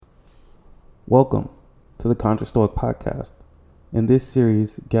Welcome to the Contra Stoic Podcast. In this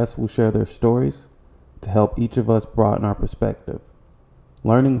series, guests will share their stories to help each of us broaden our perspective.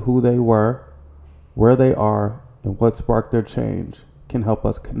 Learning who they were, where they are, and what sparked their change can help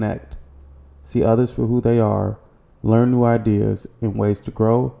us connect, see others for who they are, learn new ideas and ways to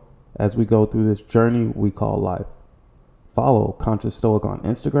grow as we go through this journey we call life. Follow Contra Stoic on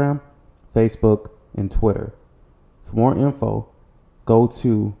Instagram, Facebook, and Twitter. For more info, go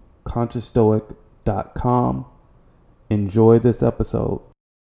to ContraStoic.com. Enjoy this episode.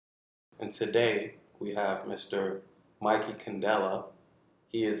 And today we have Mr. Mikey Candela.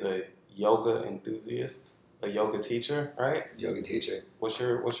 He is a yoga enthusiast, a yoga teacher, right? Yoga teacher. What's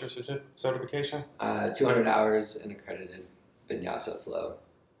your certification? 200 hours in accredited Vinyasa Flow.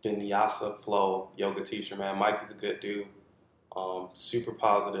 Vinyasa Flow yoga teacher, man. Mikey's a good dude. Super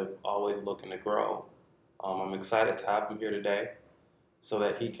positive, always looking to grow. I'm excited to have him here today so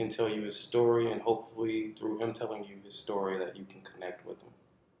that he can tell you his story, and hopefully through him telling you his story that you can connect with him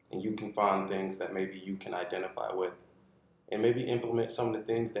and you can find things that maybe you can identify with and maybe implement some of the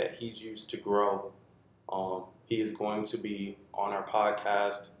things that he's used to grow. He is going to be on our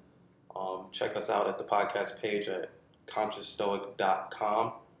podcast. Check us out at the podcast page at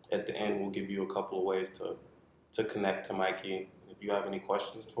ContraStoic.com. At the end, we'll give you a couple of ways to connect to Mikey. If you have any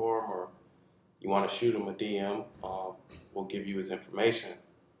questions for him or you want to shoot him a DM, we'll give you his information.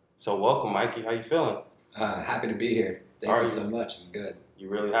 So welcome, Mikey. How you feeling? Happy to be here. Thank you so much. I'm good. You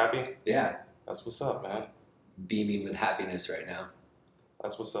really happy? Yeah. That's what's up, man. Beaming with happiness right now.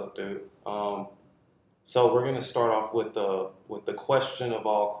 That's what's up, dude. So we're gonna start off with the question of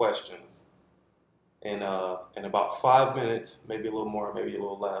all questions. In about 5 minutes, maybe a little more, maybe a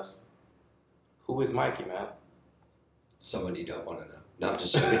little less. Who is Mikey, man? Someone you don't want to know. No, I'm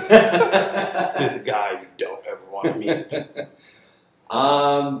just joking. This guy you don't ever want to meet.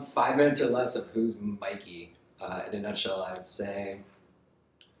 5 minutes or less of who's Mikey. In a nutshell, I would say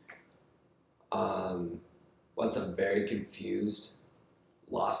once a very confused,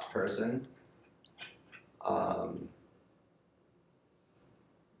 lost person. Born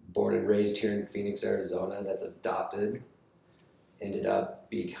and raised here in Phoenix, Arizona, that's adopted. Ended up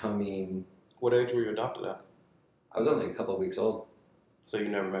becoming... What age were you adopted at? I was only a couple of weeks old. So you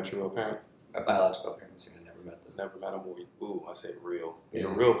never met your real parents? My biological parents, and I never met them. Never met them? Ooh, I said real. Yeah.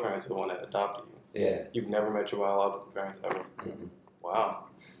 Your real parents are the one that adopted you. Yeah. You've never met your biological parents ever? Mm-mm. Wow.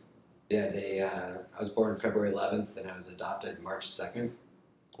 Yeah, I was born February 11th, and I was adopted March 2nd.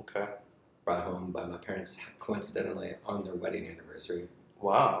 Okay. Brought home by my parents, coincidentally, on their wedding anniversary.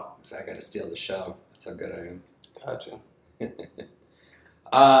 Wow. So I got to steal the show. That's how good I am. Gotcha.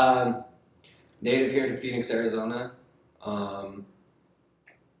 Native here to Phoenix, Arizona.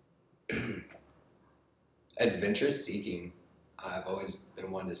 Adventure seeking. I've always been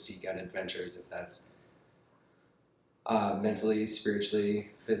one to seek out adventures, if that's mentally,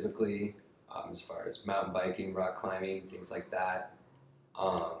 spiritually, physically, as far as mountain biking, rock climbing, things like that.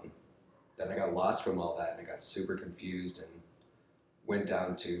 Then I got lost from all that and I got super confused and went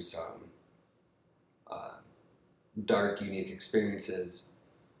down to some dark, unique experiences,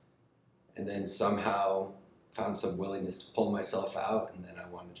 and then somehow found some willingness to pull myself out, and then I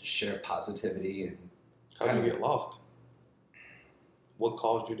wanted to share positivity. And how did you get lost? What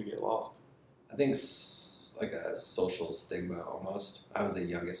caused you to get lost? I think like a social stigma almost. I was the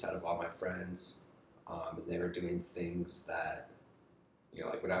youngest out of all my friends, and they were doing things that,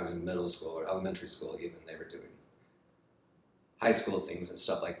 like when I was in middle school or elementary school even, they were doing high school things and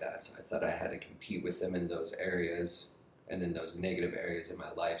stuff like that. So I thought I had to compete with them in those areas, and then those negative areas in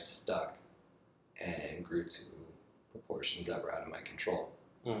my life stuck and grew to proportions that were out of my control.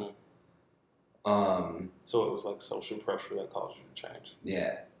 Mm-hmm. So it was like social pressure that caused you to change.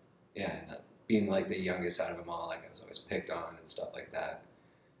 Yeah, and being like the youngest out of them all, like I was always picked on and stuff like that.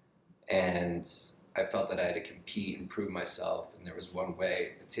 And I felt that I had to compete and prove myself, and there was one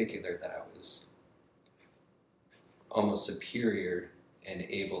way in particular that I was almost superior and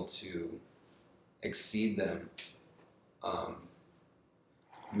able to exceed them,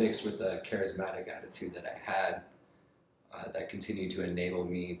 mixed with the charismatic attitude that I had, that continued to enable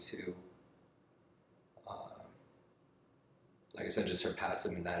me to, like I said, just surpass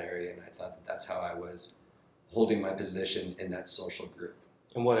them in that area. And I thought that that's how I was holding my position in that social group.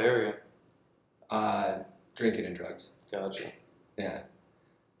 In what area? Drinking and drugs. Gotcha. Yeah.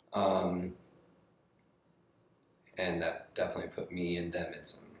 And that definitely put me and them in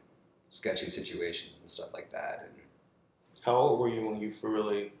some sketchy situations and stuff like that. And how old were you when you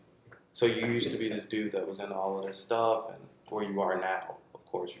really... So you used to be this dude that was into all of this stuff, and where you are now, of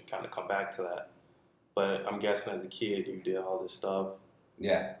course, you kind of come back to that. But I'm guessing as a kid, you did all this stuff.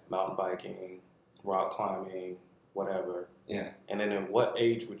 Yeah. mountain biking, rock climbing, whatever. Yeah. And then at what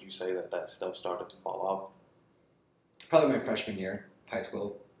age would you say that stuff started to fall off? Probably my freshman year of high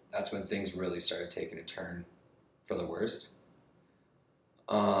school. That's when things really started taking a turn for the worst.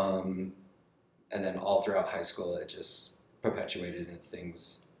 And then all throughout high school, it just perpetuated into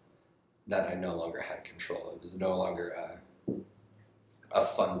things that I no longer had control. It was no longer a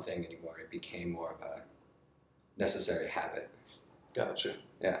fun thing anymore. It became more of a necessary habit. Gotcha.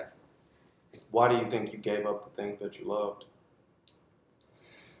 Yeah. Why do you think you gave up the things that you loved?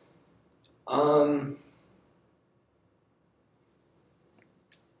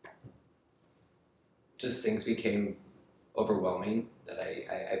 Just things became overwhelming that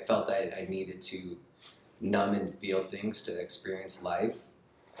I felt that I needed to numb and feel things to experience life.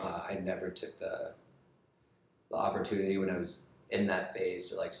 I never took the opportunity when I was in that phase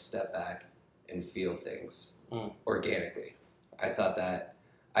to like step back and feel things organically. I thought that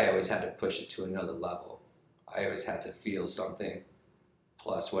I always had to push it to another level. I always had to feel something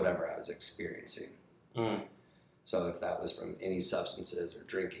plus whatever I was experiencing. So if that was from any substances or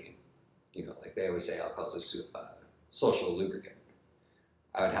drinking, like they always say alcohol is a social lubricant.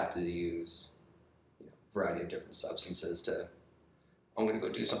 I would have to use a variety of different substances to, I'm going to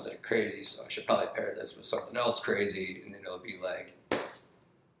go do something crazy, so I should probably pair this with something else crazy, and then it'll be like...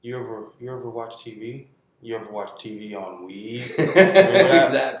 You ever watch TV? You ever watch TV on weed?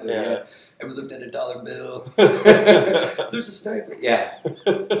 Exactly, yeah. Ever looked at a dollar bill? There's a sniper. Yeah.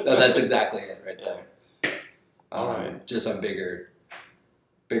 No, that's exactly it right there. All right. Just on bigger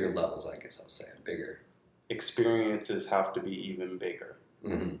levels, I guess I'll say. Bigger. Experiences have to be even bigger.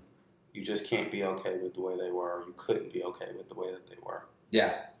 Mm-hmm. You just can't be okay with the way they were, or you couldn't be okay with the way that they were.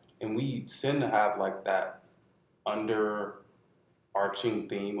 Yeah. And we tend to have like that underarching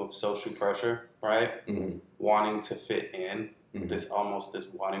theme of social pressure, right? Mm-hmm. Wanting to fit in, mm-hmm. this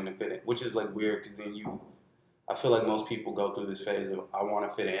wanting to fit in, which is like weird because then I feel like most people go through this phase of I want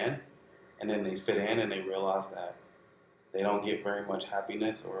to fit in, and then they fit in and they realize that they don't get very much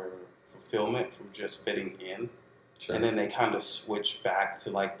happiness or fulfillment from just fitting in. Sure. And then they kind of switch back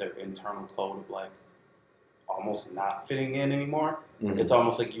to like their internal code of like almost not fitting in anymore. Mm-hmm. It's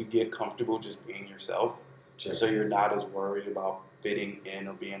almost like you get comfortable just being yourself. Sure. So you're not as worried about fitting in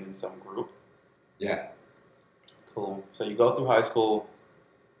or being in some group. Yeah. Cool. So you go through high school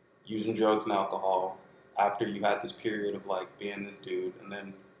using drugs and alcohol after you had this period of like being this dude, and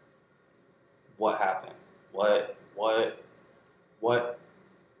then what happened? What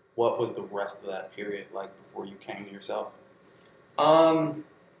was the rest of that period like before you came to yourself?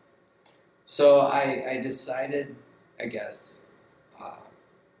 So I decided, I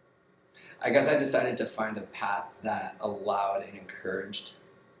decided to find a path that allowed and encouraged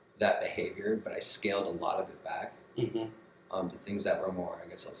that behavior, but I scaled a lot of it back. Mm-hmm. To things that were more, I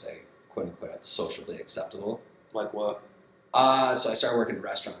guess I'll say, quote unquote, socially acceptable. Like what? So I started working in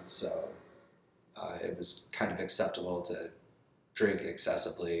restaurants, so it was kind of acceptable to drink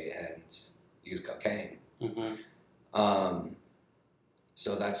excessively and use cocaine. Mm-hmm.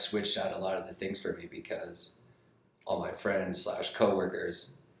 So that switched out a lot of the things for me because all my friends /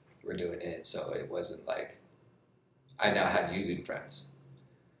 coworkers were doing it, so it wasn't like I now had using friends.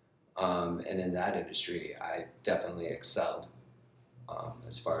 And in that industry, I definitely excelled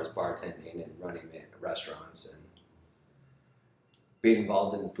as far as bartending and running restaurants and being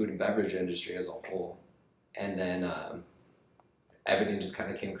involved in the food and beverage industry as a whole. And then everything just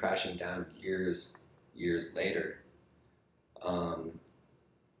kind of came crashing down years later. And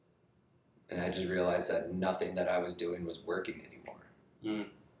I just realized that nothing that I was doing was working anymore.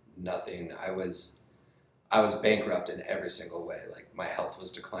 Nothing. I was bankrupt in every single way. Like my health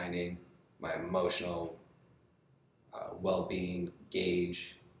was declining, my emotional well-being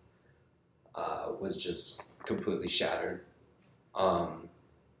gauge was just completely shattered.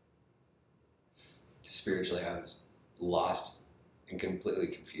 Spiritually, I was lost and completely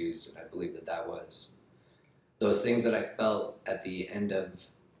confused, and I believe that was those things that I felt at the end of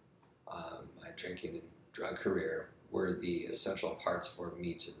my drinking and drug career were the essential parts for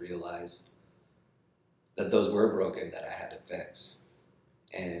me to realize that those were broken, that I had to fix.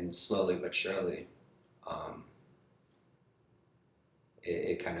 And slowly but surely,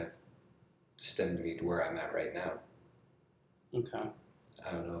 it kind of stemmed me to where I'm at right now. Okay.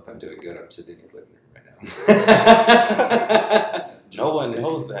 I don't know if I'm doing good. I'm sitting in your living room right now. No one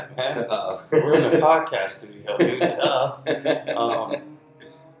knows that, man. We're in a podcast studio, dude.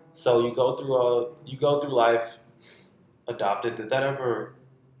 So you go through life adopted. Did that ever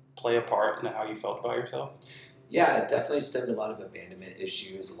play a part in how you felt about yourself? Yeah, it definitely stemmed a lot of abandonment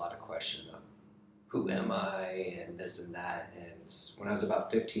issues, a lot of question of who am I and this and that. And when I was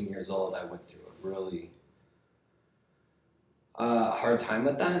about 15 years old, I went through a really hard time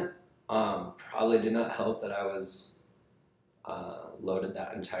with that. Probably did not help that I was loaded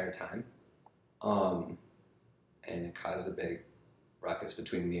that entire time. And it caused a big ruckus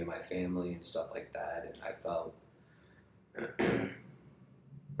between me and my family and stuff like that. And I felt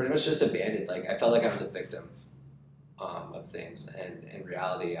pretty much just abandoned. Like, I felt like I was a victim of things. And in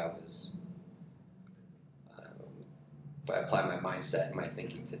reality, I was, if I apply my mindset and my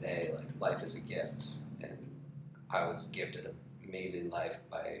thinking today, like, life is a gift. And I was gifted an amazing life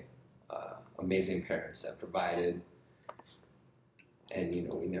by amazing parents that provided. And, you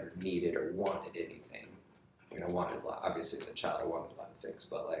know, we never needed or wanted anything. You know, wanted a lot. Obviously, as a child, I wanted a lot of things.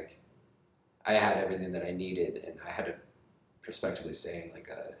 But, like, I had everything that I needed. And I had a, prospectively saying, like,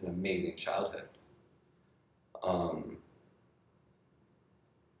 an amazing childhood.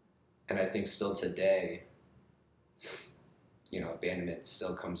 And I think still today, you know, abandonment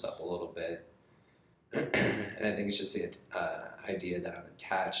still comes up a little bit. And I think it's just the idea that I'm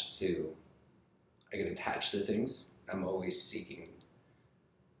attached to, I get attached to things. I'm always seeking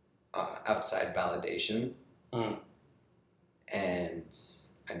outside validation. And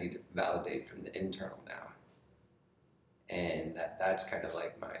I need to validate from the internal now. And that's kind of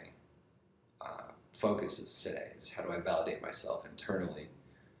like my focus is today, is how do I validate myself internally,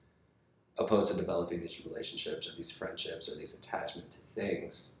 opposed to developing these relationships or these friendships or these attachment to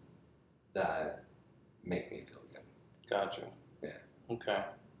things that make me feel good. Gotcha. Yeah. Okay.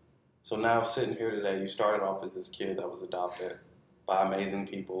 So now sitting here today, you started off as this kid that was adopted by amazing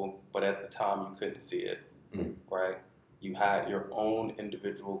people, but at the time you couldn't see it, right? You had your own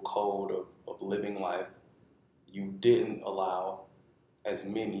individual code of living life. You didn't allow as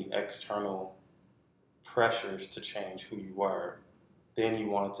many external pressures to change who you were. Then you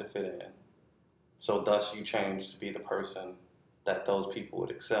wanted to fit in. So thus you changed to be the person that those people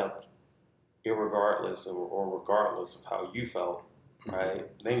would accept, irregardless or regardless of how you felt, right?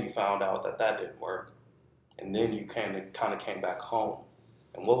 Then you found out that didn't work. And then you kind of came back home.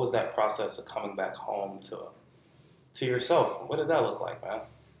 And what was that process of coming back home to yourself? What did that look like, man?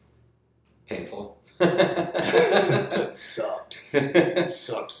 Painful. It sucked. It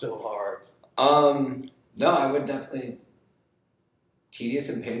sucked so hard. No, I would definitely, tedious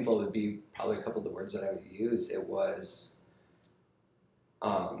and painful would be probably a couple of the words that I would use. It was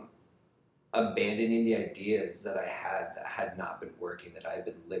abandoning the ideas that I had that had not been working, that I had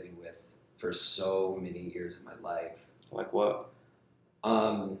been living with for so many years of my life. Like what?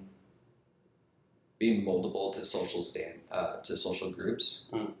 Being moldable to social groups,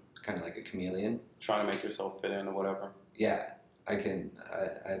 kind of like a chameleon. Trying to make yourself fit in or whatever. Yeah, I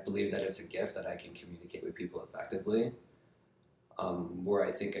believe that it's a gift that I can communicate with people effectively. Where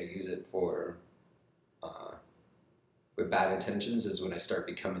I think I use it for, with bad intentions, is when I start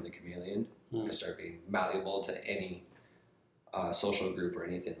becoming the chameleon. I start being malleable to any social group or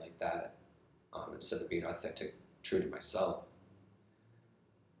anything like that, instead of being authentic, true to myself.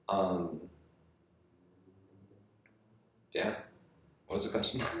 Yeah. What was the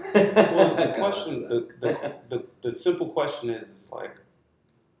question? Well, the question, the simple question is like,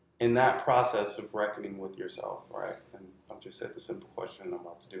 in that process of reckoning with yourself, right? And I've just said the simple question. I'm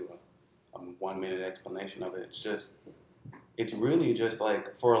about to do a 1 minute explanation of it. It's really just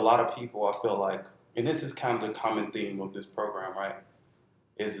like, for a lot of people, I feel like, and this is kind of the common theme of this program, right?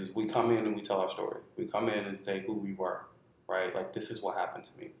 Is we come in and we tell our story. We come in and say who we were, right? Like, this is what happened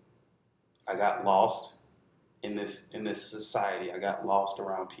to me. I got lost in this society. I got lost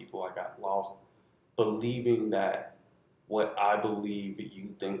around people. I got lost believing that what I believe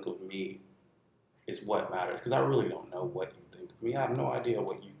you think of me is what matters. Because I really don't know what you think of me. I have no idea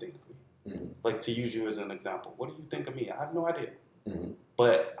what you think of me. Mm-hmm. Like, to use you as an example, what do you think of me? I have no idea. Mm-hmm.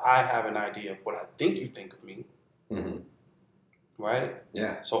 But I have an idea of what I think you think of me. Mm-hmm. Right?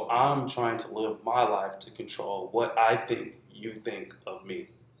 Yeah. So I'm trying to live my life to control what I think you think of me.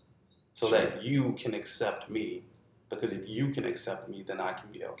 So Sure. that you can accept me. Because if you can accept me, then I can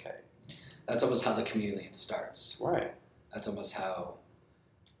be okay. That's almost how the chameleon starts. Right. That's almost how,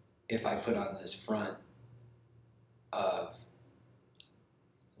 if I put on this front of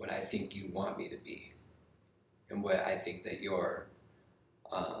what I think you want me to be, and what I think that you're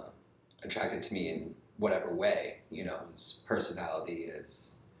attracted to me in whatever way, you know, as personality,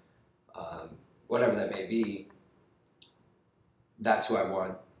 as whatever that may be, that's who I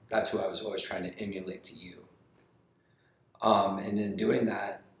want. That's who I was always trying to emulate to you. And in doing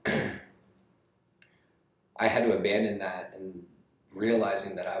that, I had to abandon that, and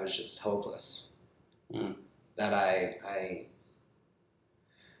realizing that I was just hopeless. That I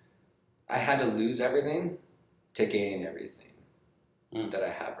I had to lose everything to gain everything Mm. that I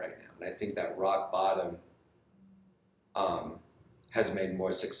have right now. And I think that rock bottom has made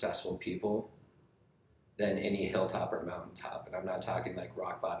more successful people than any hilltop or mountaintop. And I'm not talking like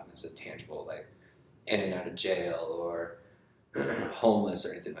rock bottom as a tangible, like in and out of jail or homeless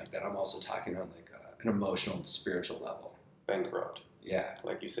or anything like that. I'm also talking on like an emotional and spiritual level. Bankrupt, Yeah,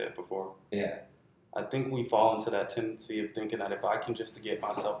 like you said before. yeah, I think we fall into that tendency of thinking that if I can just get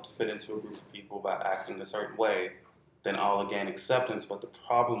myself to fit into a group of people by acting a certain way, then I'll gain acceptance. But the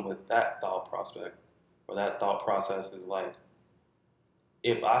problem with that thought prospect or that thought process is like,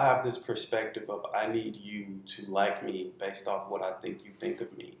 if I have this perspective of I need you to like me based off what I think you think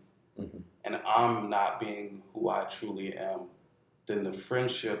of me, mm-hmm. and I'm not being who I truly am, then the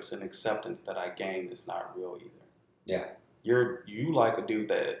friendships and acceptance that I gain is not real either. Yeah, You like a dude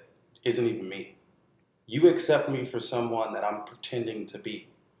that isn't even me. You accept me for someone that I'm pretending to be.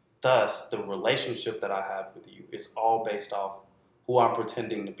 Thus, the relationship that I have with you is all based off who I'm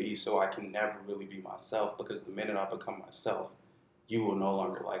pretending to be, so I can never really be myself, because the minute I become myself, you will no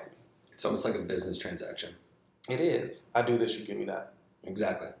longer like me. it's almost like a business transaction. It is. I do this, you give me that.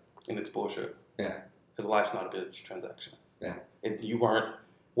 Exactly. And it's bullshit. Yeah. Because life's not a business transaction. Yeah. You weren't.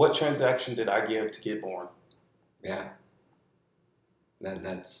 What transaction did I give to get born? Yeah.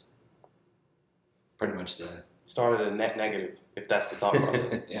 That's pretty much the... Started a net negative, if that's the thought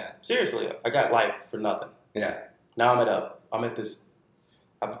process. Yeah. Seriously, I got life for nothing. Yeah. Now I'm at this.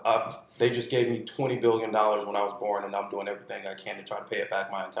 They just gave me $20 billion when I was born, and I'm doing everything I can to try to pay it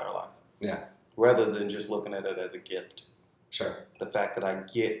back my entire life. Yeah. Rather than just looking at it as a gift. Sure. The fact that I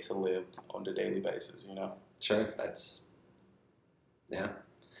get to live on a daily basis, you know? Sure. That's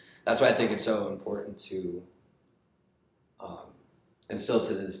why I think it's so important to, and still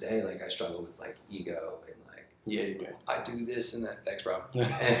to this day, like I struggle with like ego and like, Yeah, you do. I do this and that. Thanks, bro.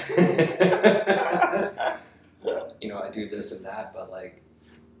 You know, I do this and that, but like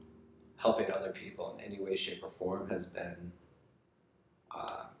helping other people in any way, shape, or form has been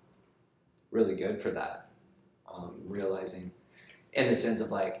really good for that. Realizing, in the sense of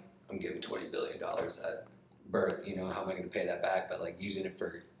like, I'm given $20 billion at birth, you know, how am I going to pay that back? But like using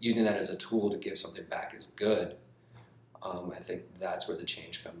that as a tool to give something back is good. I think that's where the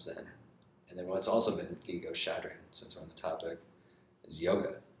change comes in. And then what's also been ego shattering, since we're on the topic, is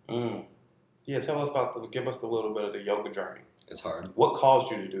yoga. Mm. Yeah, give us a little bit of the yoga journey. It's hard. What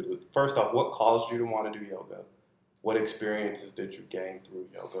caused you to do it? First off, what caused you to want to do yoga? What experiences did you gain through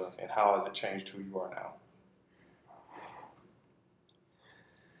yoga, and how has it changed who you are now?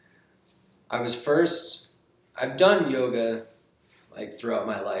 I've done yoga like throughout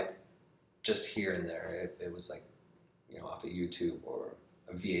my life, just here and there. If it was like, you know, off of YouTube or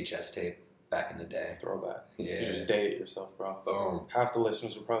a VHS tape back in the day. Throwback. Yeah. You just dated yourself, bro. Boom. Half the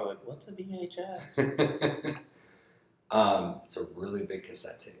listeners are probably like, what's a VHS? It's a really big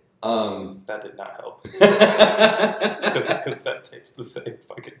cassette tape. That did not help. Because cassette tape's the same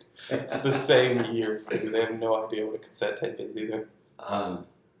fucking... It's the same years. They have no idea what a cassette tape is either.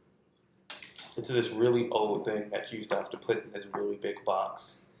 It's this really old thing that you used to have to put in this really big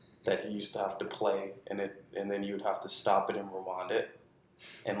box that you used to have to play, and then you'd have to stop it and rewind it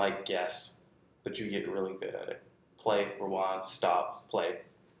and like guess, but you get really good at it. Play, rewind, stop, play.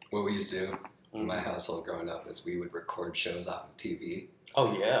 What we used to do in my household growing up is we would record shows off of TV.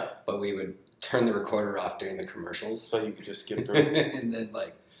 Oh yeah. But we would turn the recorder off during the commercials. So you could just skip through. And then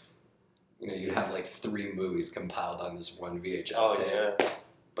like, you know, you'd have like 3 movies compiled on this one VHS tape. Yeah.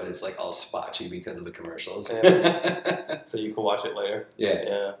 But it's like all spotchy because of the commercials. Yeah. So you can watch it later.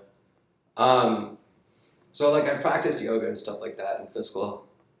 Yeah. Yeah. So like I practice yoga and stuff like that, and physical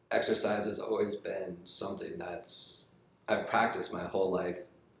exercise has always been something I've practiced my whole life.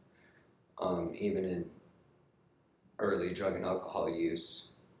 Even in early drug and alcohol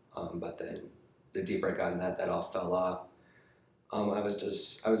use. But then the deeper I got in that all fell off. I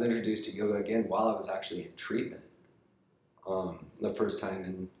was introduced to yoga again while I was actually in treatment. The first time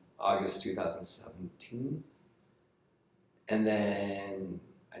in August 2017. And then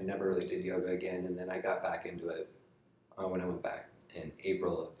I never really did yoga again, and then I got back into it when I went back in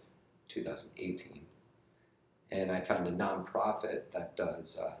April of 2018. And I found a nonprofit that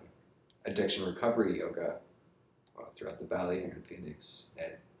does addiction recovery yoga throughout the valley here in Phoenix. I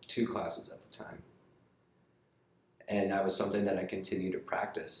had 2 classes at the time. And that was something that I continued to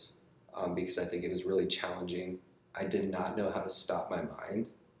practice because I think it was really challenging. I did not know how to stop my mind,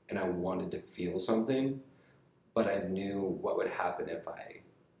 and I wanted to feel something, but I knew what would happen if I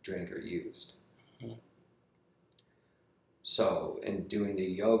drank or used. Mm-hmm. So in doing the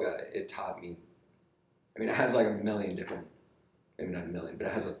yoga, it taught me, I mean, it has like a million different maybe not a million, but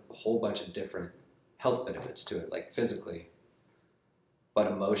it has a whole bunch of different health benefits to it, like physically, but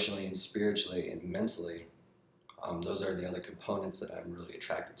emotionally and spiritually and mentally. Those are the other components that I'm really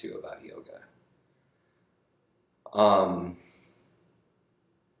attracted to about yoga.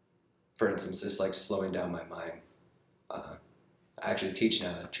 For instance, just like slowing down my mind. I actually teach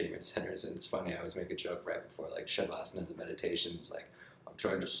now at treatment centers, and it's funny, I always make a joke right before like Shavasana, the meditations, like, I'm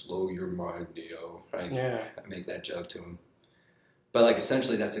trying to slow your mind, Neo. Right? Yeah. I make that joke to them. But like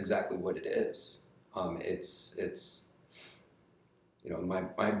essentially that's exactly what it is. It's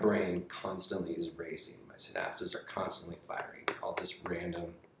my brain constantly is racing. My synapses are constantly firing. All this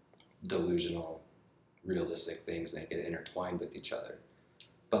random, delusional, realistic things that get intertwined with each other.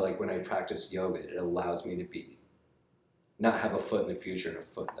 But like when I practice yoga, it allows me to not have a foot in the future and a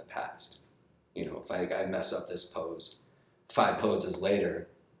foot in the past. If I mess up this pose, 5 poses later,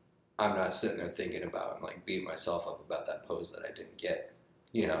 I'm not sitting there thinking about and like beating myself up about that pose that I didn't get.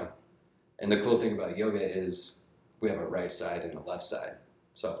 And the cool thing about yoga is we have a right side and a left side.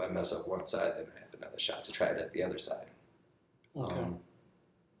 So if I mess up one side, then I have another shot to try it at the other side. Okay.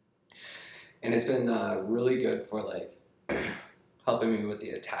 And it's been really good for like helping me with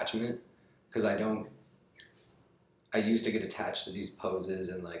the attachment, because I used to get attached to these poses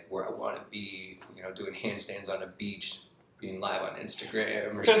and like where I want to be, doing handstands on a beach, being live on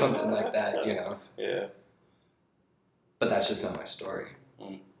Instagram or something like that, Yeah. But that's just not my story.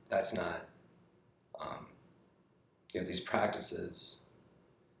 Mm. That's not, these practices,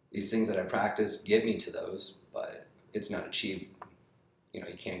 these things that I practice get me to those, but it's not achieved. You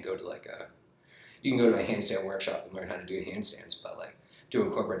can't go to you can go to a handstand workshop and learn how to do handstands, but like to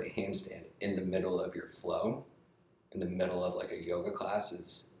incorporate a handstand in the middle of your flow, in the middle of like a yoga class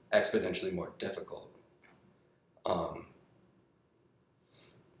is exponentially more difficult.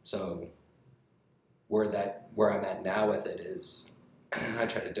 So where I'm at now with it is I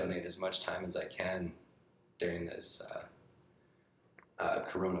try to donate as much time as I can during this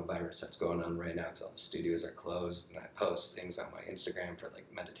coronavirus that's going on right now, because all the studios are closed, and I post things on my Instagram for like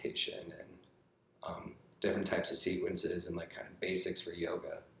meditation and different types of sequences and like kind of basics for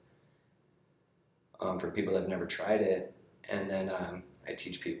yoga for people that have never tried it. And then I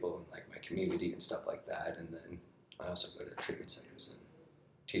teach people in like my community and stuff like that, and then I also go to treatment centers and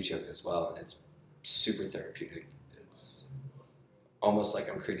teach yoga as well, and it's super therapeutic. It's almost like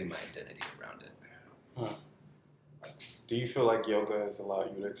I'm creating my identity around it. Huh. Do you feel like yoga has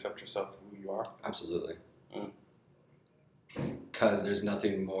allowed you to accept yourself for who you are? Absolutely. Because there's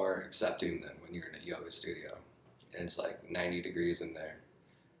nothing more accepting than when you're in a yoga studio and it's like 90 degrees in there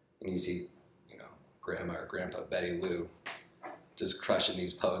and you see, Grandma or Grandpa Betty Lou just crushing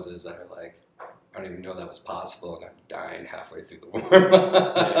these poses that are like, I don't even know that was possible, and I'm dying halfway through the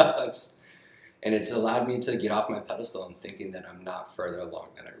warm-ups. And it's allowed me to get off my pedestal and thinking that I'm not further along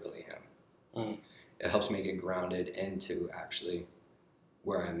than I really am. It helps me get grounded into actually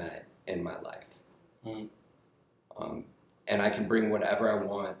where I'm at in my life. And I can bring whatever I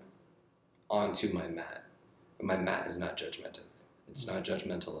want onto my mat. My mat is not judgmental. It's not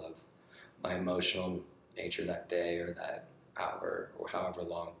judgmental of my emotional nature that day or that hour or however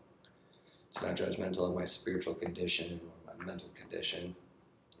long. It's not judgmental of my spiritual condition or my mental condition.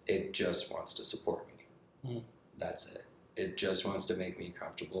 It just wants to support me. That's it. It just wants to make me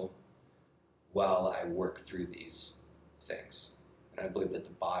comfortable while I work through these things. And I believe that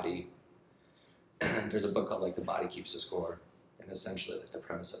the body, there's a book called like The Body Keeps the Score, and essentially like the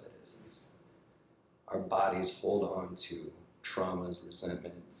premise of it is our bodies hold on to traumas,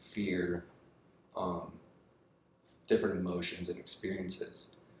 resentment, fear, different emotions and experiences.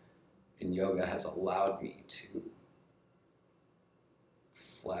 And yoga has allowed me to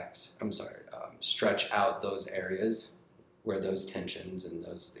stretch out those areas where those tensions and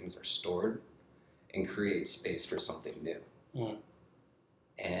those things are stored and create space for something new.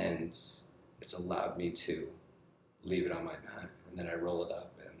 And it's allowed me to leave it on my mat, and then I roll it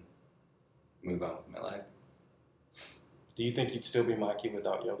up and move on with my life. Do you think you'd still be Mikey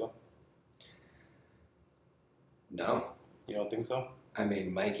without yoga? No. You don't think so? I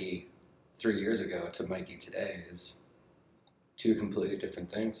mean, Mikey 3 years ago to Mikey today is 2 completely different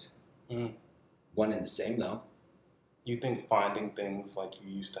things. One and the same, though. You think finding things like you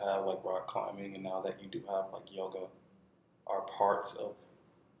used to have, like rock climbing, and now that you do have like yoga, are parts of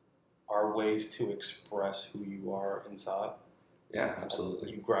are ways to express who you are inside? Yeah, absolutely.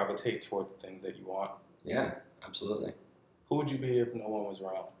 Like you gravitate toward the things that you want. Yeah, absolutely. Who would you be if no one was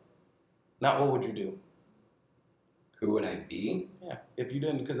around? Not what would you do? Who would I be? Yeah, if you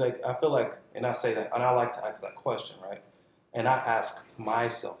didn't, because like I feel like, and I say that, and I like to ask that question, right? And I ask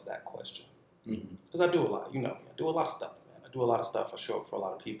myself that question because I do a lot. You know me, I do a lot of stuff, man. I do a lot of stuff. I show up for a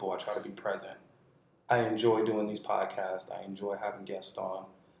lot of people. I try to be present. I enjoy doing these podcasts. I enjoy having guests on.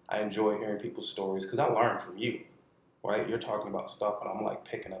 I enjoy hearing people's stories because I learn from you, right? You're talking about stuff, and I'm like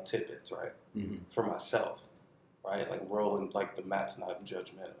picking up tidbits, right, for myself, right? Like rolling like the mat's not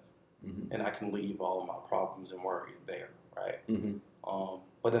judgmental, and I can leave all of my problems and worries there, right?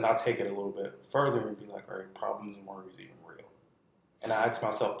 But then I take it a little bit further and be like, all right, problems and worries even real? And I ask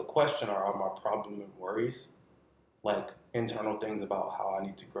myself the question: are all my problems and worries like internal things about how I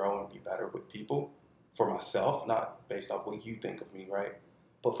need to grow and be better with people for myself, not based off what you think of me, right?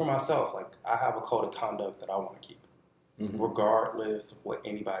 But for myself, like I have a code of conduct that I want to keep, regardless of what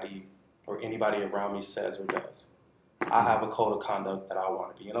anybody around me says or does. I have a code of conduct that I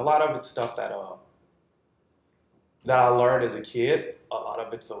want to be, and a lot of it's stuff that I learned as a kid. A lot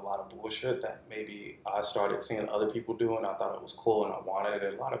of it's a lot of bullshit that maybe I started seeing other people do, and I thought it was cool, and I wanted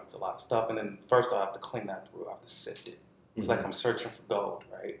it. A lot of it's a lot of stuff, and then first I have to clean that through. I have to sift it. It's like I'm searching for gold,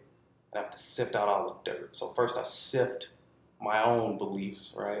 right? And I have to sift out all the dirt. So first I sift my own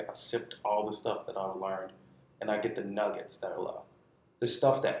beliefs, right? I sift all the stuff that I've learned, and I get the nuggets that are left. The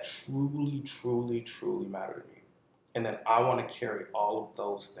stuff that truly, truly, truly matter to me. And then I want to carry all of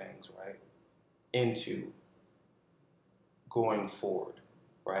those things, right, into going forward,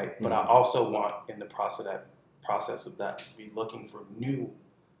 right? But I also want, in the process of that, to be looking for new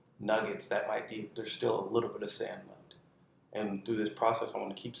nuggets that might be, there's still a little bit of sand left. And through this process, I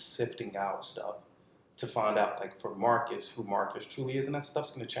want to keep sifting out stuff to find out, like for Marcus, who Marcus truly is, and that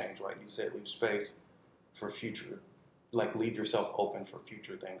stuff's going to change, right? You said leave space for future, like leave yourself open for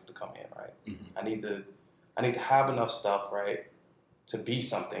future things to come in, right? I need to have enough stuff, right, to be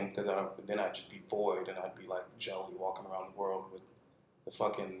something, because then I'd just be void, and I'd be like Joey walking around the world with the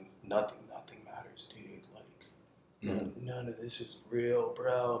fucking nothing matters, dude. Like none of this is real,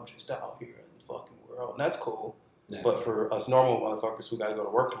 bro. I'm just out here in the fucking world, and that's cool. Yeah. But for us normal motherfuckers who gotta go to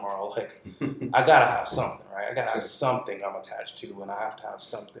work tomorrow, like I gotta have something, right? I gotta have something I'm attached to, and I have to have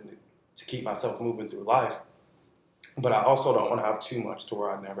something to keep myself moving through life. But I also don't want to have too much to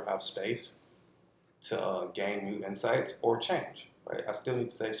where I never have space to gain new insights or change, right? I still need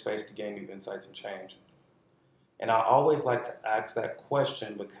to save space to gain new insights and change. And I always like to ask that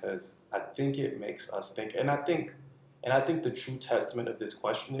question because I think it makes us think. And I think the true testament of this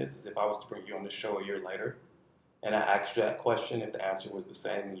question is if I was to bring you on the show a year later and I asked you that question, if the answer was the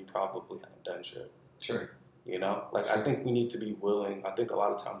same, then you probably haven't done shit. Sure. You know? Like, sure. I think we need to be willing. I think a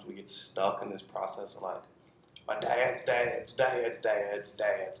lot of times we get stuck in this process of like, my dad's been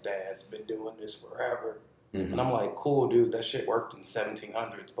doing this forever. And I'm like, cool, dude, that shit worked in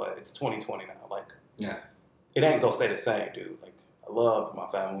 1700s, but it's 2020 now. Like, yeah, it ain't gonna stay the same, dude. Like, I love my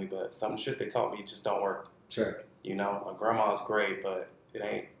family, but some shit they taught me just don't work. Sure. You know, my grandma's great, but it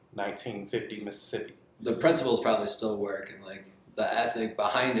ain't 1950s Mississippi. The principles probably still work, and like the ethic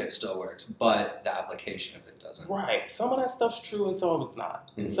behind it still works, but the application of it doesn't. Right. Some of that stuff's true, and some of it's not.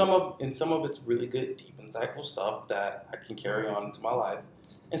 And some of it's really good, deep, insightful stuff that I can carry on into my life,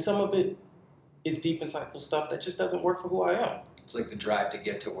 and some of it is deep, insightful stuff that just doesn't work for who I am. It's like the drive to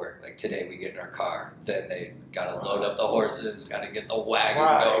get to work. Like today we get in our car, then they got to load up the horses, got to get the wagon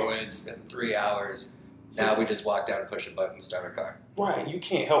going, spend 3 hours. Now we just walk down and push a button and start our car. Right. You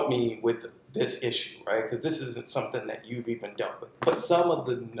can't help me with this issue, right? Because this isn't something that you've even dealt with. But some of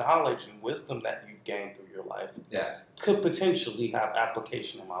the knowledge and wisdom that you've gained through your life could potentially have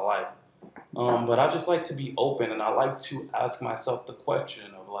application in my life. But I just like to be open, and I like to ask myself the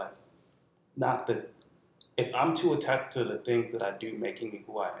question of like, not that if I'm too attached to the things that I do making me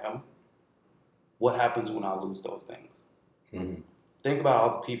who I am, what happens when I lose those things? Think about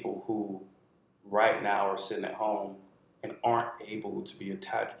all the people who right now are sitting at home and aren't able to be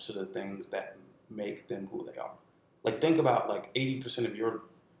attached to the things that make them who they are. Like, think about like 80%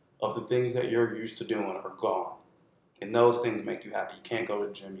 of the things that you're used to doing are gone. And those things make you happy. You can't go to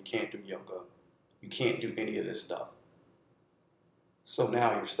the gym, you can't do yoga, you can't do any of this stuff. So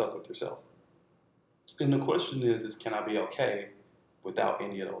now you're stuck with yourself. And the question is can I be okay without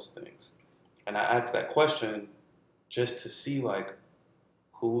any of those things? And I ask that question just to see like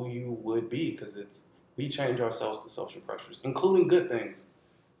who you would be, because we change ourselves to social pressures, including good things.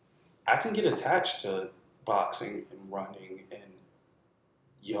 I can get attached to boxing and running and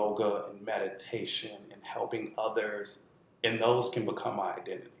yoga and meditation and helping others, and those can become my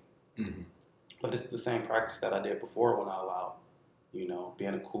identity. But it's the same practice that I did before when I allowed, you know,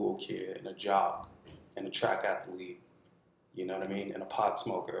 being a cool kid and a jock and a track athlete, you know what I mean, and a pot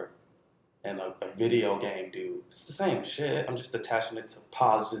smoker and a video game dude. It's the same shit. I'm just attaching it to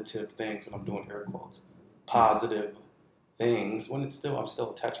positive things, and I'm doing air quotes. Positive things when I'm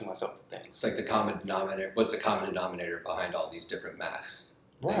still attaching myself to things. It's like the common denominator. What's the common denominator behind all these different masks?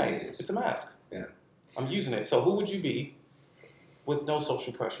 Right. It's a mask. Yeah. I'm using it. So who would you be with no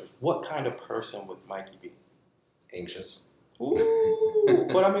social pressures? What kind of person would Mikey be? Anxious. Ooh.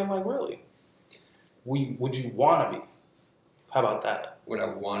 But I mean, like, really? Would you want to be? How about that? Would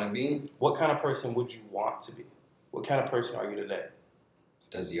I want to be? What kind of person would you want to be? What kind of person are you today?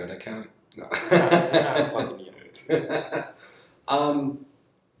 Does Yoda count? No. You're not fucking Yoda.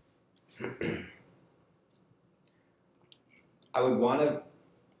 I would want to.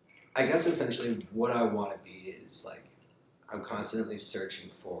 I guess essentially what I want to be is like, I'm constantly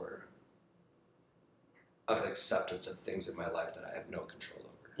searching for of acceptance of things in my life that I have no control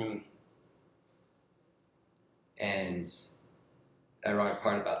over. Mm. And the ironic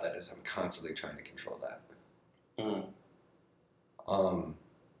part about that is I'm constantly trying to control that. Mm.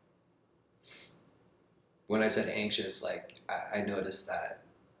 When I said anxious, like I noticed that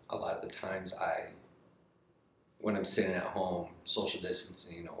a lot of the times when I'm sitting at home, social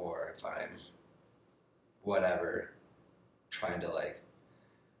distancing, or if I'm whatever, trying to like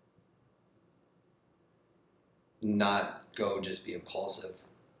not go just be impulsive,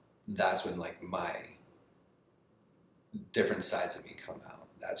 that's when like my different sides of me come out.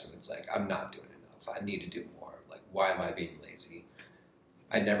 That's when it's like, I'm not doing enough. I need to do more. Like, why am I being lazy?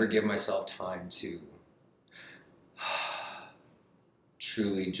 I never give myself time to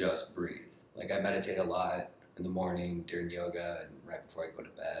truly just breathe. Like, I meditate a lot in the morning during yoga and right before I go to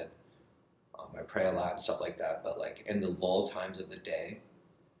bed. I pray a lot and stuff like that. But like in the lull times of the day,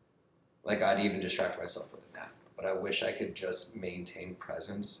 like I'd even distract myself with a nap. But I wish I could just maintain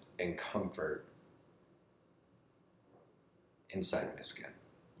presence and comfort inside my skin.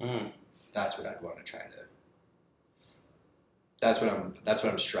 Mm. That's what I'd want to try to. That's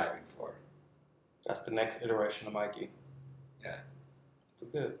what I'm striving for. That's the next iteration of Mikey. Yeah.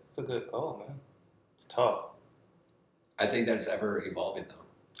 It's a good goal, man. It's tough. I think that's ever evolving though.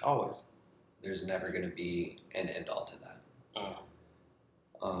 Always. There's never going to be an end all to that.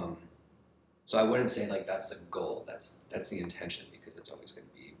 Mm. So I wouldn't say like that's the goal. That's the intention, because it's always going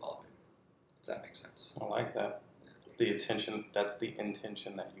to be evolving. If that makes sense. I like that. That's the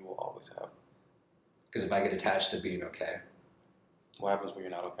intention that you will always have. Because if I get attached to being okay, what happens when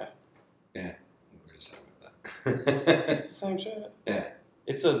you're not okay? Yeah, we're just talking about that. It's the same shit. Yeah.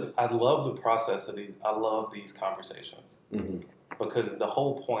 I love the process of these. I love these conversations because the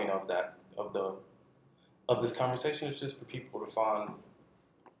whole point of this conversation is just for people to find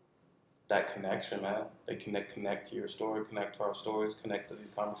that connection, man. They connect to your story, connect to our stories, connect to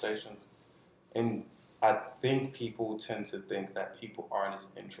these conversations, and I think people tend to think that people aren't as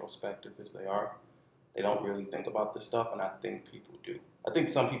introspective as they are. They don't really think about this stuff, and I think people do. I think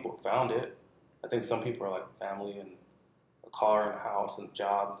some people found it. I think some people are like family and a car and a house and a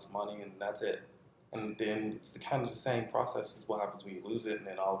job and some money, and that's it. And then it's kind of the same process as what happens when you lose it, and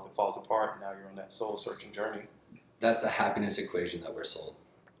then all of it falls apart, and now you're on that soul-searching journey. That's a happiness equation that we're sold.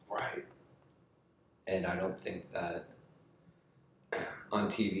 Right. And I don't think that on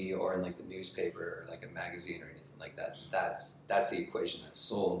TV or in like the newspaper or like a magazine or anything like that, that's the equation that's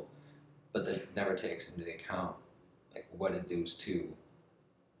sold, but that never takes into account like what it does to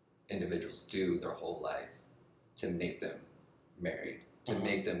individuals do their whole life to make them married, to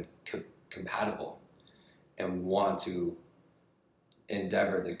make them compatible and want to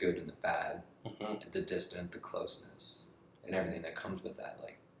endeavor the good and the bad, the distant, the closeness, and everything that comes with that.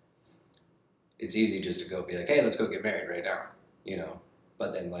 Like, it's easy just to go be like, hey, let's go get married right now, you know?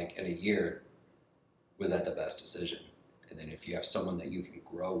 But then like in a year, was that the best decision? And then if you have someone that you can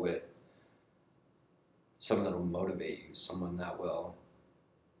grow with, someone that will motivate you, someone that will,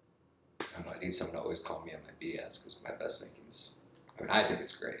 I don't know, I need someone to always call me on my BS, because my best thinking's, I mean, I think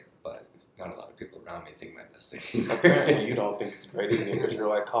it's great, but not a lot of people around me think my best thinking's great. Apparently you don't think it's great either, because you're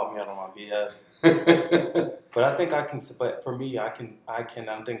like, call me out on my BS. But I think but for me, I think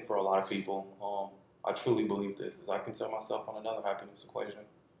for a lot of people, I truly believe this, is I can set myself on another happiness equation.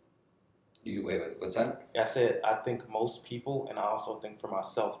 Wait, what's that? I said, I think most people, and I also think for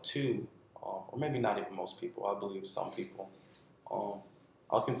myself too, or maybe not even most people, I believe some people,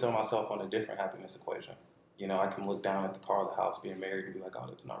 I consider myself on a different happiness equation. You know, I can look down at the car or the house being married and be like, oh,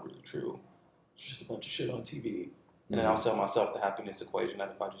 that's not really true. It's just a bunch of shit on TV. And then I'll sell myself the happiness equation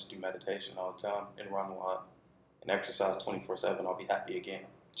that if I just do meditation all the time and run a lot and exercise 24/7, I'll be happy again.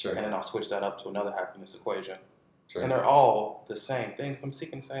 Sure. And then I'll switch that up to another happiness equation. Sure. And they're all the same things. I'm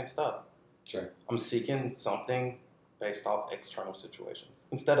seeking the same stuff. Sure. I'm seeking something based off external situations.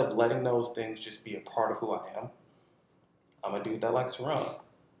 Instead of letting those things just be a part of who I am, I'm a dude that likes to run.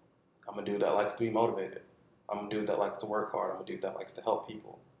 I'm a dude that likes to be motivated. I'm a dude that likes to work hard. I'm a dude that likes to help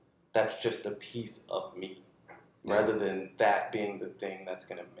people. That's just a piece of me, rather than that being the thing that's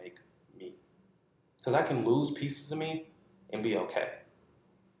going to make me. Because I can lose pieces of me and be okay.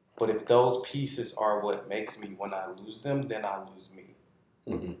 But if those pieces are what makes me, when I lose them, then I lose me.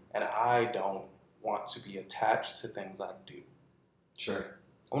 Mm-hmm. And I don't want to be attached to things I do. Sure.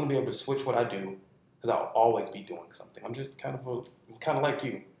 I want to be able to switch what I do because I'll always be doing something. I'm just kind of like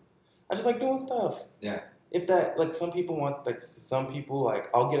you. I just like doing stuff. Yeah. If that, like, some people, like,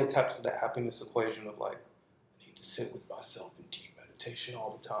 I'll get attached to that happiness equation of, like, I need to sit with myself in deep meditation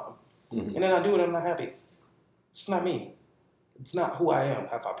all the time. Mm-hmm. And then I do it and I'm not happy. It's not me. It's not who I am.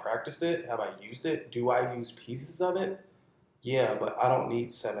 Have I practiced it? Have I used it? Do I use pieces of it? Yeah, but I don't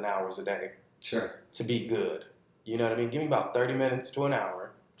need 7 hours a day Sure. to be good. You know what I mean? Give me about 30 minutes to an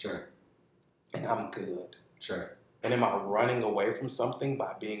hour. Sure. And I'm good. Sure. And am I running away from something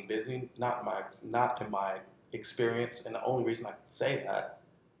by being busy? Not in my experience. And the only reason I can say that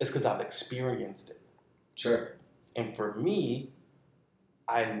is because I've experienced it. Sure. And for me,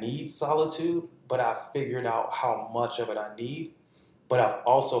 I need solitude, but I've figured out how much of it I need. But I've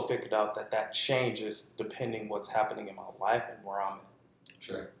also figured out that changes depending what's happening in my life and where I'm at.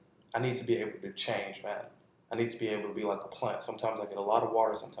 Sure. I need to be able to change, man. I need to be able to be like a plant. Sometimes I get a lot of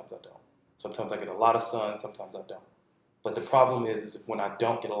water, sometimes I don't. Sometimes I get a lot of sun, sometimes I don't. But the problem is when I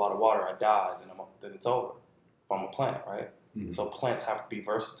don't get a lot of water, I die, then it's over. If I'm a plant, right? Mm-hmm. So plants have to be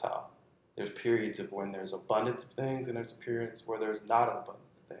versatile. There's periods of when there's abundance of things, and there's periods where there's not an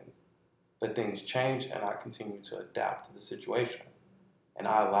abundance of things. But things change, and I continue to adapt to the situation. And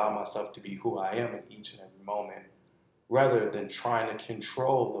I allow myself to be who I am in each and every moment, rather than trying to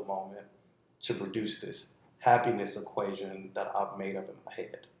control the moment to produce this happiness equation that I've made up in my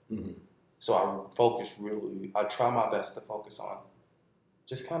head. Mm-hmm. So I try my best to focus on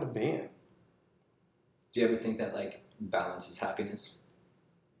just kind of being. Do you ever think that, like, balance is happiness?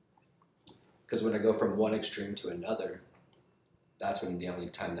 Because when I go from one extreme to another, that's when the only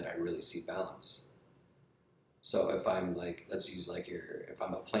time that I really see balance. So if I'm like, let's use like if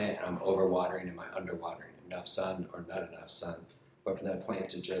I'm a plant and I'm overwatering, am I underwatering? Enough sun or not enough sun? But for that plant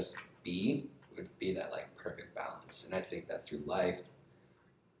to just be would be that like perfect balance. And I think that through life,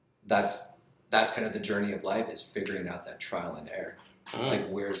 that's kind of the journey of life, is figuring out that trial and error. Like,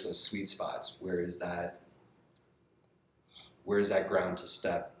 where's those sweet spots? Where's that ground to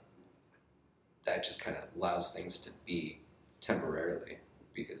step that just kind of allows things to be temporarily?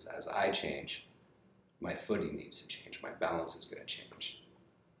 Because as I change, my footing needs to change. My balance is going to change.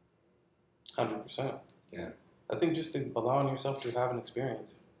 100%. Yeah. I think just allowing yourself to have an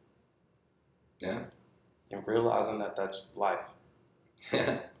experience. Yeah. And realizing that that's life.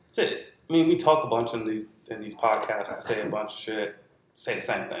 Yeah. That's it. I mean, we talk a bunch in these podcasts to say a bunch of shit, say the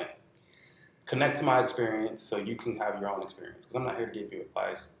same thing. Connect to my experience so you can have your own experience. Because I'm not here to give you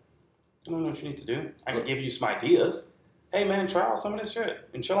advice. I don't know what you need to do. I can give you some ideas. Hey, man, try out some of this shit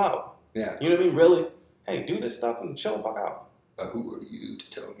and chill out. Yeah. You know what I mean? Really? Hey, do this stuff and chill the fuck out. But who are you to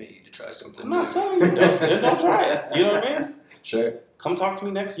tell me to try something I'm new? not telling you. Don't try it. You know what I mean? Sure. Come talk to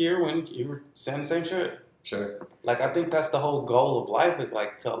me next year when you were saying the same shit. Sure. Like, I think that's the whole goal of life, is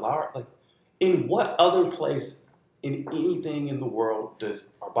like to allow, like, in what other place in anything in the world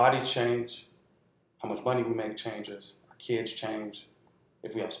does our bodies change? How much money we make changes. Our kids change.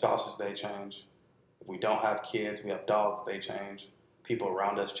 If we have spouses, they change. If we don't have kids, we have dogs, they change. People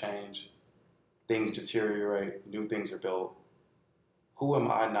around us change. Things deteriorate. New things are built. Who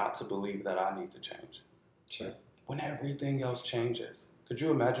am I not to believe that I need to change? Sure. When everything else changes. Could you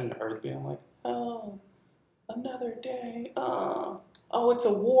imagine the earth being like, oh, another day, oh, it's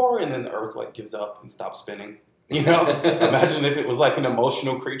a war, and then the earth like gives up and stops spinning? You know? Imagine if it was like an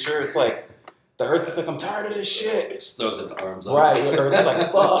emotional creature. It's like, the earth is like, I'm tired of this shit. It just throws its arms up. Right, the earth's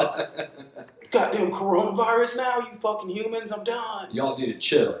like, fuck. Goddamn coronavirus now, you fucking humans, I'm done. Y'all need to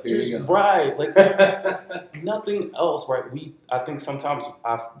chill. Here you go. Right, like nothing else, right? I think sometimes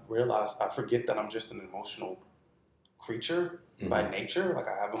I've realized I forget that I'm just an emotional creature by nature. Like,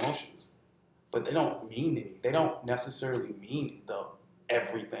 I have emotions, but they don't mean any. They don't necessarily mean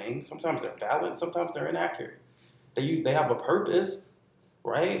everything. Sometimes they're valid, sometimes they're inaccurate. They have a purpose,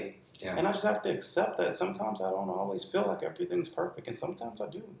 right? Yeah. And I just have to accept that sometimes I don't always feel like everything's perfect, and sometimes I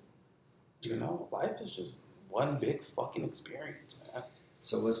do. You know, life is just one big fucking experience, man.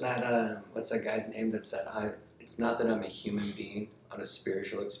 So what's that guy's name that said, it's not that I'm a human being on a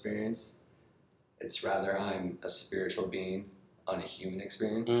spiritual experience, it's rather I'm a spiritual being on a human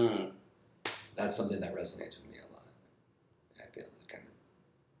experience? That's something that resonates with me a lot. I feel it kind of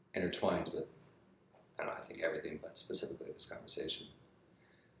intertwines with, I think everything, but specifically this conversation.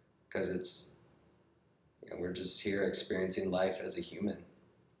 Because it's, And we're just here experiencing life as a human.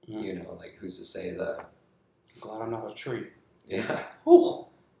 Mhm. You know, like who's to say that? Glad I'm not a tree. Yeah. Whew.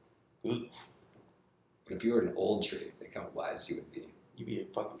 But if you were an old tree, think how wise you would be. You'd be a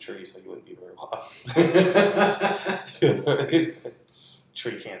fucking tree, so you wouldn't be very wise.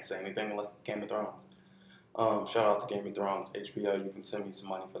 Tree can't say anything unless it's Game of Thrones. Shout out to Game of Thrones, HBO. You can send me some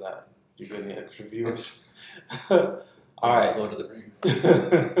money for that. You give me extra viewers. All right. Lord of the Rings.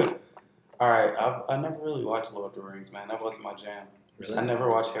 All right. I never really watched Lord of the Rings, man. That wasn't my jam. Really? I never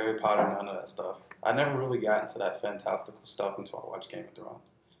watched Harry Potter, none of that stuff. I never really got into that fantastical stuff until I watched Game of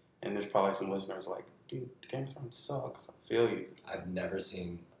Thrones. And there's probably some listeners like, dude, Game of Thrones sucks. I feel you. I've never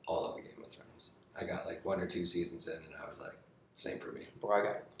seen all of the Game of Thrones. I got like 1 or 2 seasons in, and I was like, same for me. Bro, I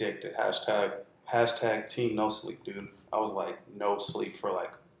got addicted. Hashtag team no sleep, dude. I was like no sleep for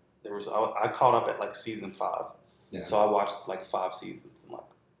like I caught up at like season 5. Yeah. So I watched like 5 seasons in like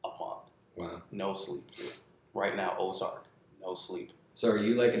a month. Wow. No sleep, dude. Right now, Ozark, no sleep. So are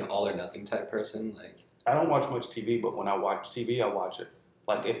you like an all or nothing type person? Like, I don't watch much TV, but when I watch TV, I watch it.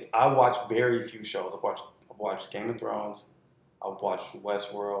 Like if I watch very few shows. I've watched Game of Thrones, I've watched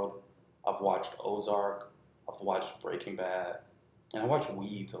Westworld, I've watched Ozark, I've watched Breaking Bad, and I watched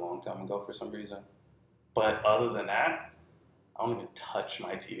Weeds a long time ago for some reason. But other than that, I don't even touch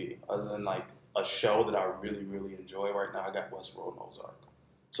my TV. Other than like a show that I really, really enjoy right now, I got Westworld and Ozark.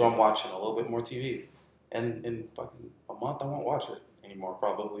 So I'm watching a little bit more TV. And in fucking a month, I won't watch it anymore,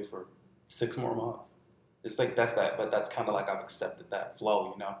 probably for 6 more months. It's like but that's kind of like I've accepted that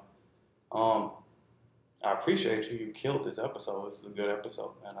flow, you know? I appreciate you. You killed this episode. This is a good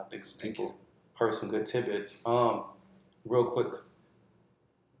episode, man. I think some people heard some good tidbits. Real quick,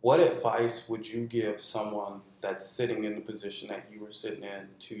 what advice would you give someone that's sitting in the position that you were sitting in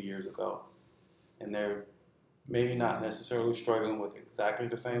 2 years ago? And they're maybe not necessarily struggling with exactly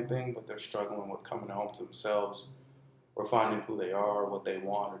the same thing, but they're struggling with coming home to themselves or finding who they are, what they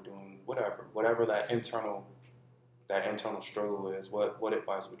want, or doing whatever that internal struggle is. What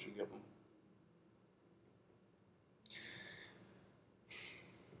advice would you give them?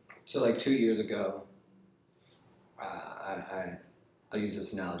 so like 2 years ago, I'll use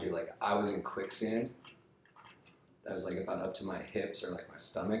this analogy. Like I was in quicksand. That was like about up to my hips or like my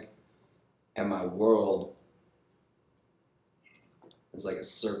stomach, and my world was like a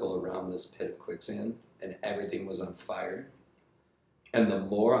circle around this pit of quicksand, and everything was on fire. And the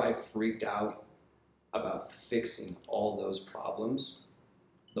more I freaked out about fixing all those problems,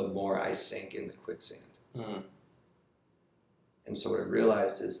 the more I sank in the quicksand. Mm. And so what I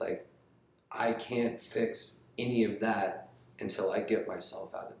realized is like, I can't fix any of that until I get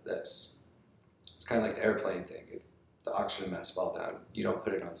myself out of this. It's kind of like the airplane thing. If the oxygen mask fall down, you don't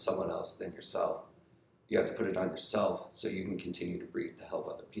put it on someone else than yourself. You have to put it on yourself so you can continue to breathe to help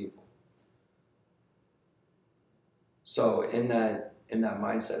other people. So in that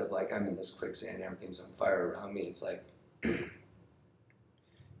mindset of like, I'm in this quicksand, everything's on fire around me, it's like,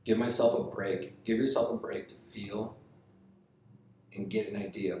 give myself a break. Give yourself a break to feel and get an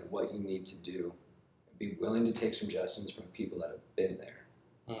idea of what you need to do. And be willing to take suggestions from people that have been there.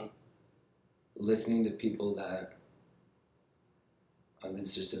 Mm. Listening to people that,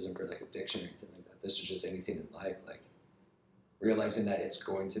 this just isn't for like addiction or anything like that. This is just anything in life. Like realizing that it's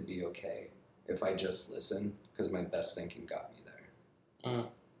going to be okay if I just listen, because my best thinking got me there. Mm.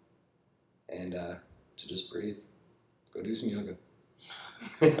 And to just breathe. Go do some yoga.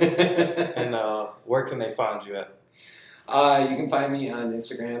 And where can they find you at? You can find me on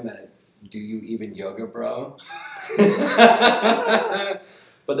Instagram at Do You Even Yoga Bro.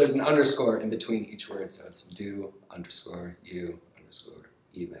 But there's an underscore in between each word, so it's do underscore you underscore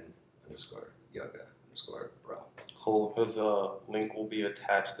even underscore yoga underscore bro. Cool. His link will be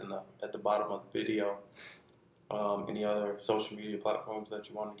attached at the bottom of the video. Any other social media platforms that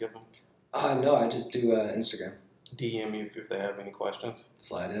you want to give them? No, I just do Instagram. DM you if they have any questions.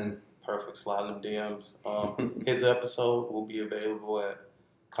 Slide in. Perfect. Slide them DMs. His episode will be available at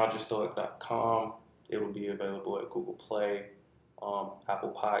ConsciousStoic.com. It will be available at Google Play,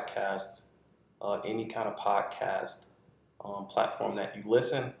 Apple Podcasts, any kind of podcast platform that you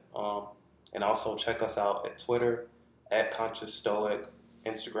listen. And also check us out at Twitter at Conscious Stoic,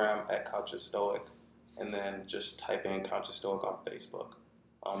 Instagram at Conscious Stoic, and then just type in Conscious Stoic on Facebook,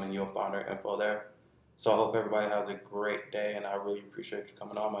 and you'll find our info there. So I hope everybody has a great day, and I really appreciate you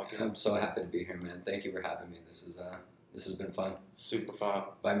coming on, Mikey. I'm so happy to be here, man. Thank you for having me. This has been fun. Super fun.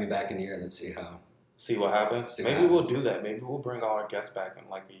 Invite me back in a year and let's see what happens. Maybe we'll do that. Maybe we'll bring all our guests back in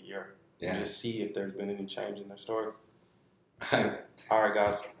like a year and just see if there's been any change in their story. All right,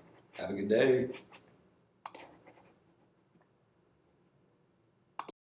 guys. Have a good day.